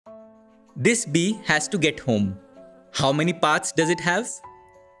This bee has to get home. How many paths does it have?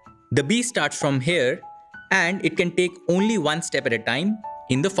 The bee starts from here and it can take only one step at a time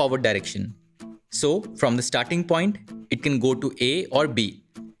in the forward direction. So from the starting point, it can go to A or B.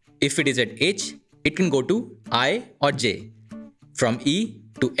 If it is at H, it can go to I or J. From E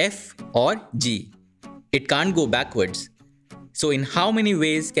to F or G. It can't go backwards. So in how many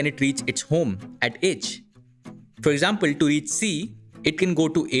ways can it reach its home at H? For example, to reach C, it can go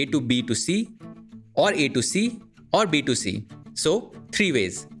to A to B to C, or A to C, or B to C. So 3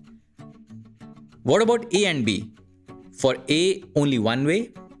 ways. What about A and B? For A, only one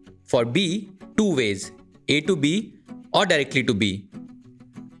way. For B, 2 ways. A to B or directly to B.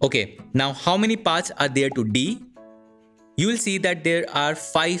 Okay, now how many paths are there to D? You will see that there are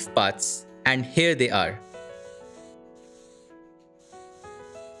 5 paths, and here they are.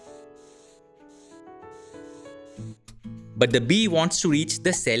 But the bee wants to reach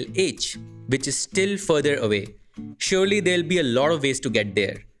the cell H, which is still further away. Surely there will be a lot of ways to get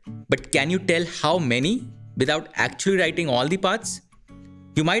there. But can you tell how many without actually writing all the paths?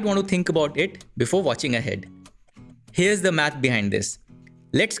 You might want to think about it before watching ahead. Here's the math behind this.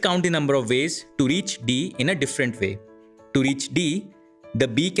 Let's count the number of ways to reach D in a different way. To reach D, the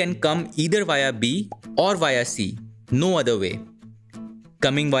bee can come either via B or via C, no other way.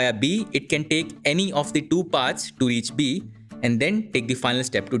 Coming via B, it can take any of the 2 paths to reach B and then take the final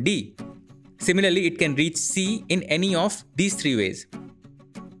step to D. Similarly, it can reach C in any of these 3 ways.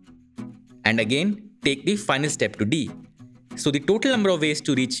 And again, take the final step to D. So the total number of ways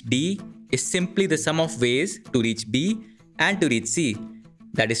to reach D is simply the sum of ways to reach B and to reach C.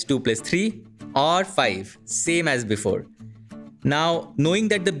 That is 2 plus 3 or 5, same as before. Now, knowing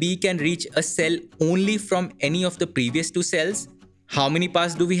that the bee can reach a cell only from any of the previous 2 cells, how many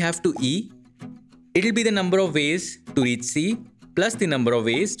paths do we have to E? It will be the number of ways to reach C plus the number of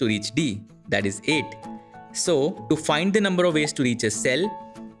ways to reach D, that is 8. So, to find the number of ways to reach a cell,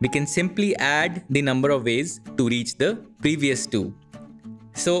 we can simply add the number of ways to reach the previous 2.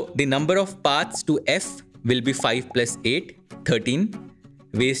 So, the number of paths to F will be 5 plus 8, 13,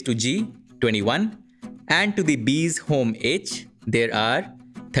 ways to G, 21, and to the bee's home H, there are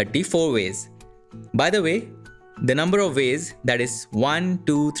 34 ways. By the way, the number of ways, that is 1,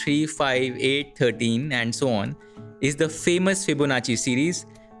 2, 3, 5, 8, 13 and so on, is the famous Fibonacci series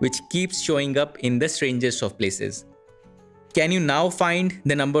which keeps showing up in the strangest of places. Can you now find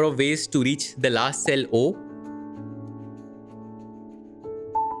the number of ways to reach the last cell O?